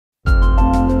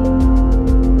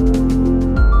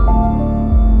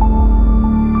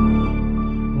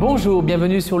Bonjour,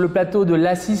 bienvenue sur le plateau de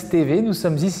l'ASYS TV. Nous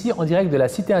sommes ici en direct de la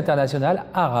Cité internationale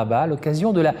à Rabat à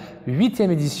l'occasion de la 8e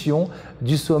édition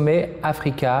du sommet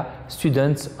Africa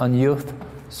Students on Youth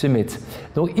Summit.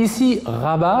 Donc ici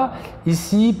Rabat,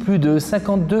 ici plus de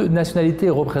 52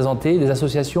 nationalités représentées, des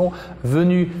associations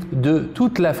venues de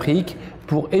toute l'Afrique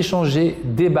pour échanger,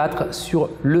 débattre sur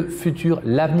le futur,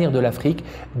 l'avenir de l'Afrique,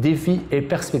 défis et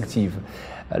perspectives.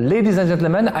 Ladies and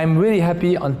gentlemen, I'm really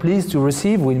happy and pleased to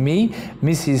receive with me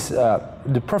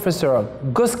the Professor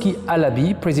Goski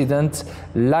Alabi, President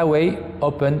Laweh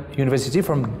Open University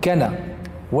from Ghana.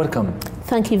 Welcome.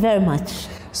 Thank you very much.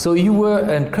 So you were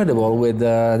incredible with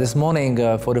this morning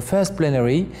for the first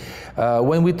plenary.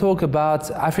 When we talk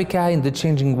about Africa in the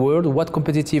changing world, what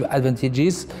competitive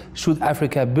advantages should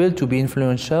Africa build to be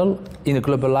influential in a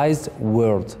globalized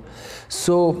world?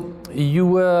 So you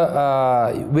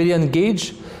were really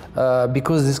engaged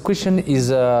because this question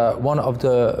is one of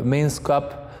the main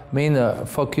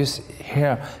focus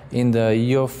here in the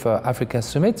Youth Africa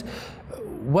Summit.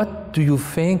 What do you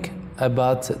think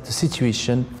about the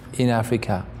situation in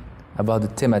Africa, about the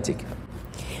thematic?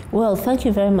 Well, thank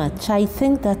you very much. I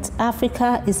think that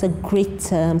Africa is a great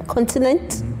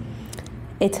continent.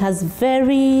 It has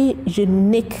very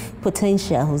unique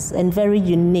potentials and very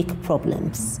unique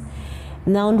problems.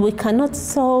 Now, we cannot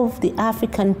solve the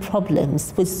African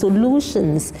problems with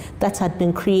solutions that had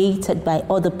been created by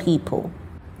other people.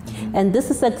 And this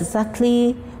is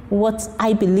exactly what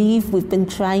I believe we've been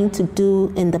trying to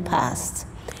do in the past.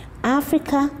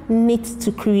 Africa needs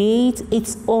to create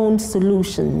its own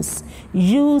solutions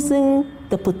using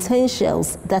the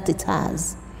potentials that it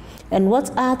has. And what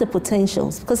are the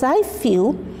potentials? Because I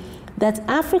feel that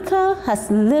Africa has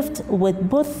lived with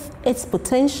both its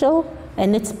potential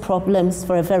and its problems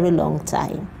for a very long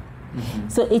time.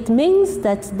 So it means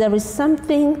that there is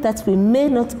something that we may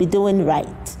not be doing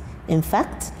right. In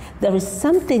fact, there is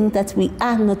something that we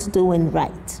are not doing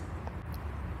right.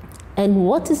 And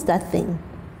what is that thing?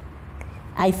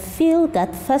 I feel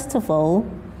that, first of all,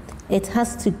 it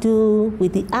has to do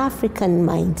with the African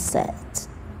mindset.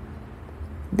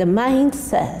 The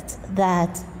mindset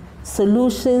that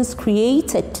solutions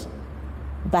created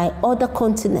by other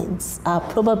continents are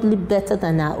probably better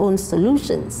than our own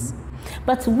solutions.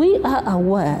 But we are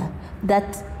aware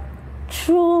that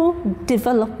true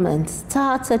development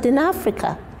started in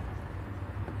Africa.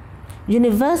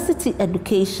 University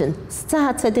education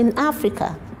started in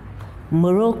Africa.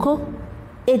 Morocco,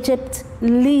 Egypt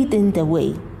leading the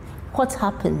way. What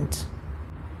happened?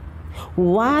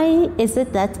 Why is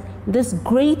it that these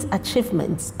great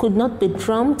achievements could not be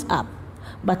drummed up,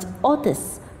 but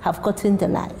others have gotten the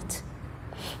light?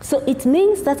 So it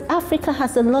means that Africa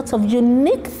has a lot of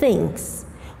unique things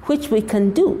which we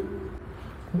can do.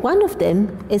 One of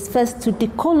them is first to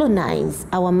decolonize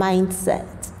our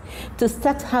mindset, to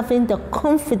start having the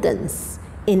confidence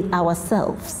in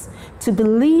ourselves, to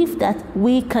believe that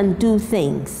we can do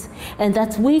things and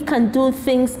that we can do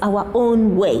things our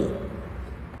own way.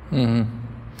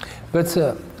 But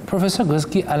Professor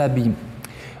Goski Alabi,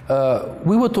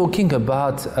 we were talking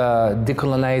about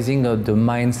decolonizing the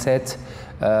mindset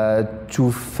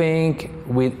to think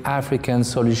with African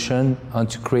solution and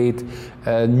to create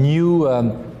a new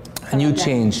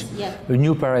change,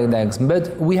 new paradigms.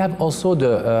 But we have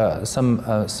also some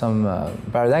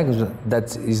paradigms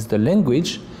that is the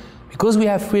language, because we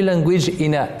have three languages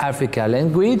in Africa.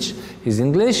 Language is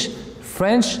English,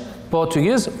 French,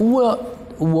 Portuguese,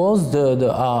 was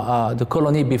the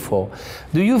colony before.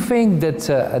 Do you think that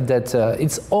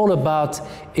it's all about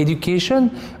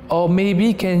education, or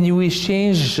maybe can we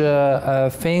change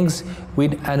things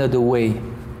with another way?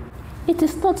 It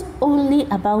is not only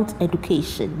about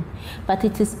education, but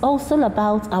it is also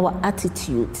about our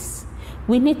attitudes.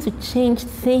 We need to change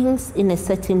things in a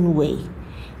certain way.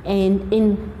 And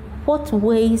in what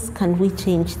ways can we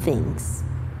change things?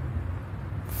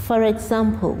 For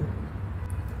example,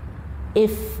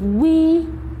 if we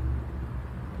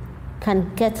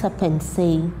can get up and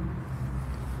say,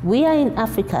 we are in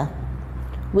Africa,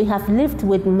 we have lived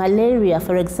with malaria,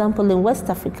 for example, in West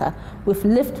Africa, we've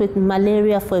lived with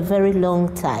malaria for a very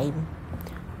long time.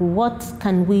 What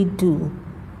can we do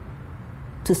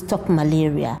to stop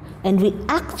malaria? And we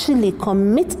actually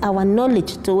commit our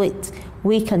knowledge to it.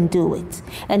 We can do it.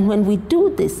 And when we do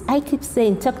this, I keep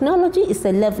saying technology is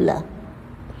a leveler.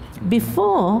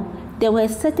 Before, there were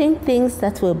certain things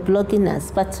that were blocking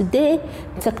us, but today,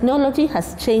 technology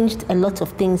has changed a lot of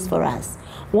things for us.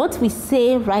 What we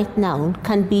say right now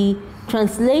can be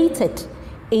translated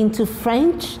into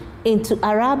French, into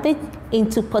Arabic,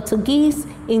 into Portuguese,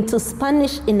 into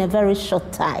Spanish in a very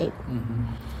short time.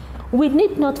 We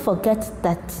need not forget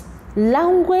that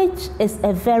language is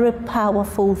a very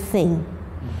powerful thing.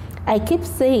 I keep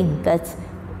saying that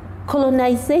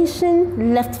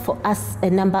colonization left for us a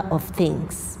number of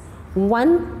things.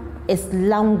 One is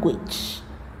language.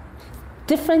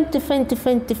 Different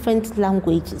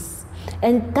languages.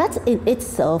 And that in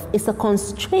itself is a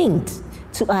constraint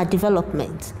to our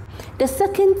development. The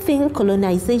second thing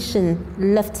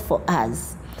colonization left for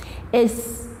us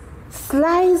is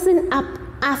slicing up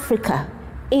Africa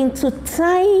into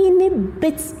tiny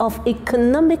bits of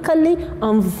economically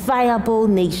unviable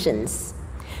nations,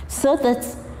 so that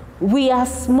we are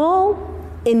small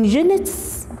in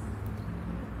units,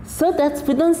 so that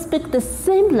we don't speak the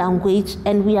same language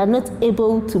and we are not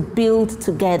able to build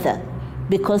together,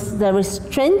 because there is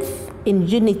strength in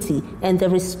unity and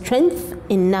there is strength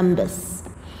in numbers.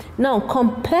 Now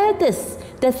compare this.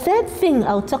 The third thing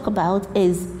I'll talk about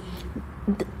is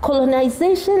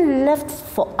colonization left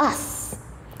for us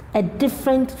a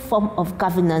different form of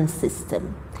governance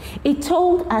system. It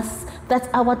told us that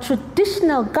our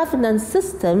traditional governance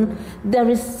system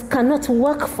cannot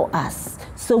work for us.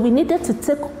 So we needed to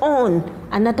take on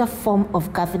another form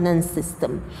of governance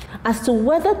system. As to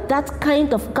whether that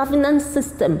kind of governance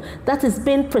system that is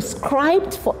being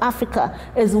prescribed for Africa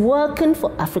is working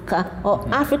for Africa, or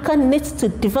Africa needs to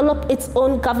develop its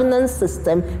own governance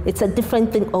system, it's a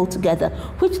different thing altogether,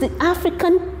 which the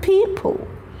African people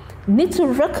need to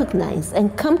recognize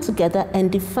and come together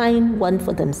and define one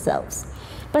for themselves.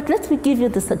 But let me give you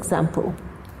this example.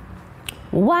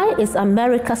 Why is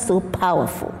America so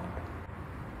powerful?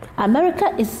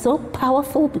 America is so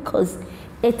powerful because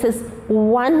it is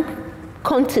one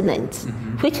continent,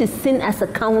 which is seen as a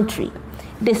country.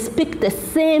 They speak the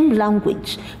same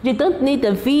language. You don't need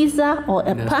a visa or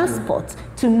a passport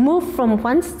to move from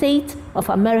one state of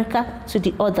America to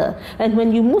the other. And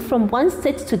when you move from one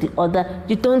state to the other,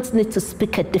 you don't need to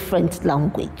speak a different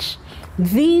language.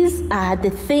 These are the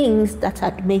things that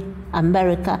had made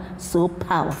America so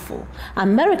powerful.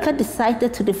 America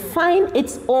decided to define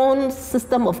its own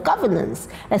system of governance,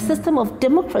 a system of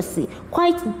democracy,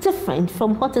 quite different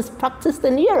from what is practiced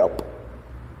in Europe.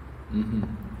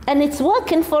 And it's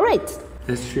working for it.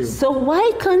 That's true. So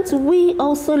why can't we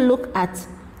also look at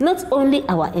not only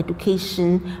our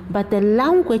education, but the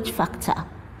language factor?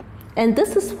 And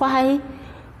this is why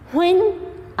when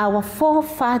our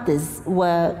forefathers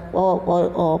were,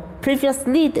 or previous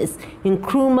leaders,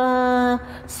 Nkrumah,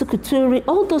 Sukuturi,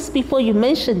 all those people you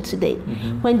mentioned today,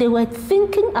 when they were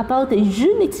thinking about the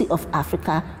unity of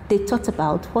Africa, they thought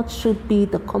about what should be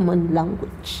the common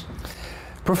language.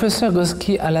 Professor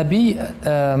Goski Alabi,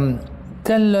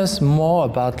 tell us more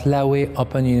about Laweh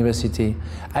Open University.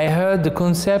 I heard the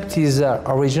concept is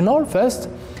original first,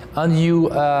 and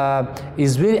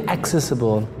is very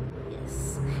accessible.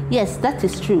 Yes, that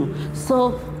is true.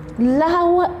 So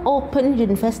Laweh Open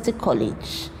University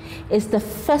College is the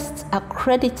first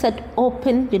accredited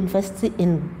open university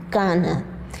in Ghana,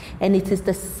 and it is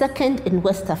the second in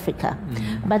West Africa.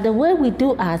 But the way we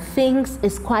do our things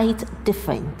is quite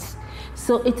different.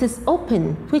 So it is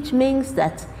open, which means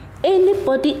that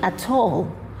anybody at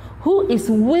all who is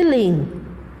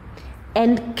willing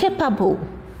and capable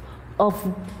of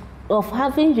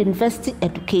having university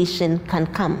education can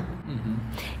come.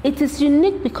 It is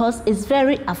unique because it's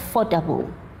very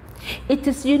affordable. It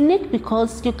is unique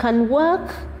because you can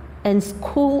work and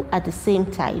school at the same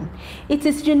time. It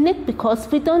is unique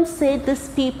because we don't say these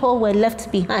people were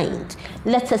left behind,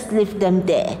 let us leave them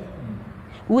there.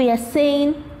 We are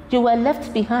saying you were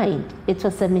left behind. It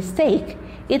was a mistake,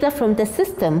 either from the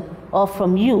system or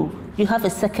from you. You have a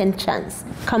second chance.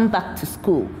 Come back to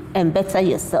school and better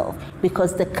yourself,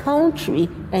 because the country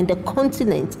and the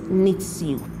continent needs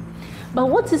you. But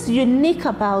what is unique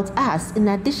about us, in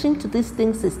addition to these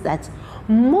things, is that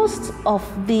most of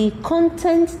the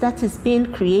content that is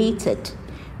being created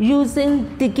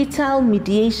using digital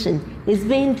mediation is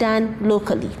being done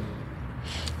locally.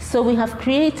 So we have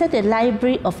created a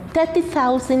library of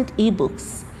 30,000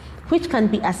 ebooks, which can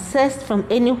be accessed from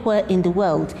anywhere in the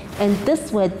world. And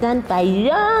this were done by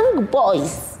young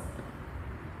boys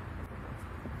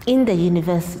in the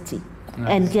university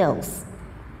and girls.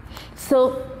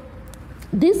 So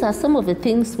these are some of the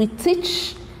things we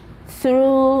teach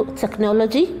through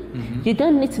technology. You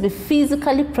don't need to be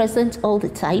physically present all the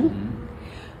time.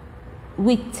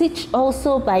 We teach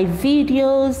also by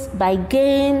videos, by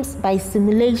games, by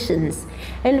simulations.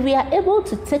 And we are able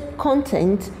to take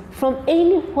content from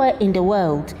anywhere in the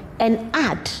world and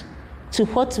add to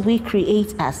what we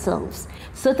create ourselves,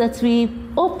 so that we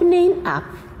opening up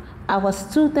our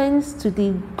students to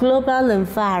the global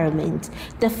environment.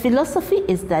 The philosophy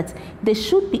is that they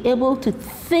should be able to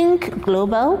think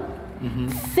global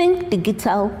Think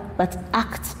digital, but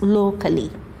act locally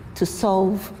to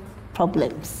solve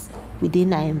problems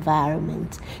within our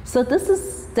environment. So this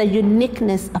is the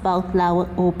uniqueness about Laweh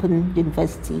Open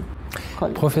University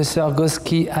College. Professor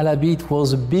Goski Alabi, it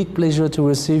was a big pleasure to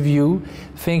receive you.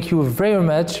 Thank you very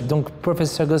much. Donc,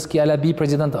 Professor Goski Alabi,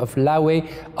 President of Laweh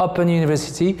Open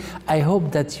University. I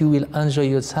hope that you will enjoy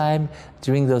your time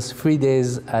during those 3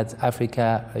 days at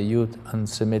Africa Youth and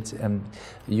Summit and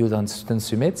Youth and Student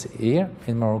Summit here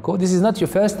in Morocco. This is not your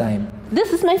first time.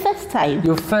 This is my first time.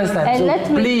 Your first time. And so let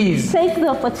please me take the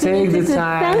opportunity take the to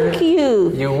time. thank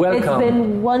you. You're welcome. It's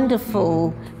been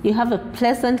wonderful. You have a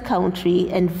pleasant country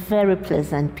and very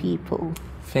pleasant people.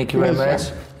 Thank you very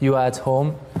Pleasure. much. You are at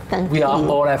home. Thank we you. are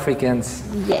all Africans.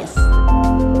 Yes.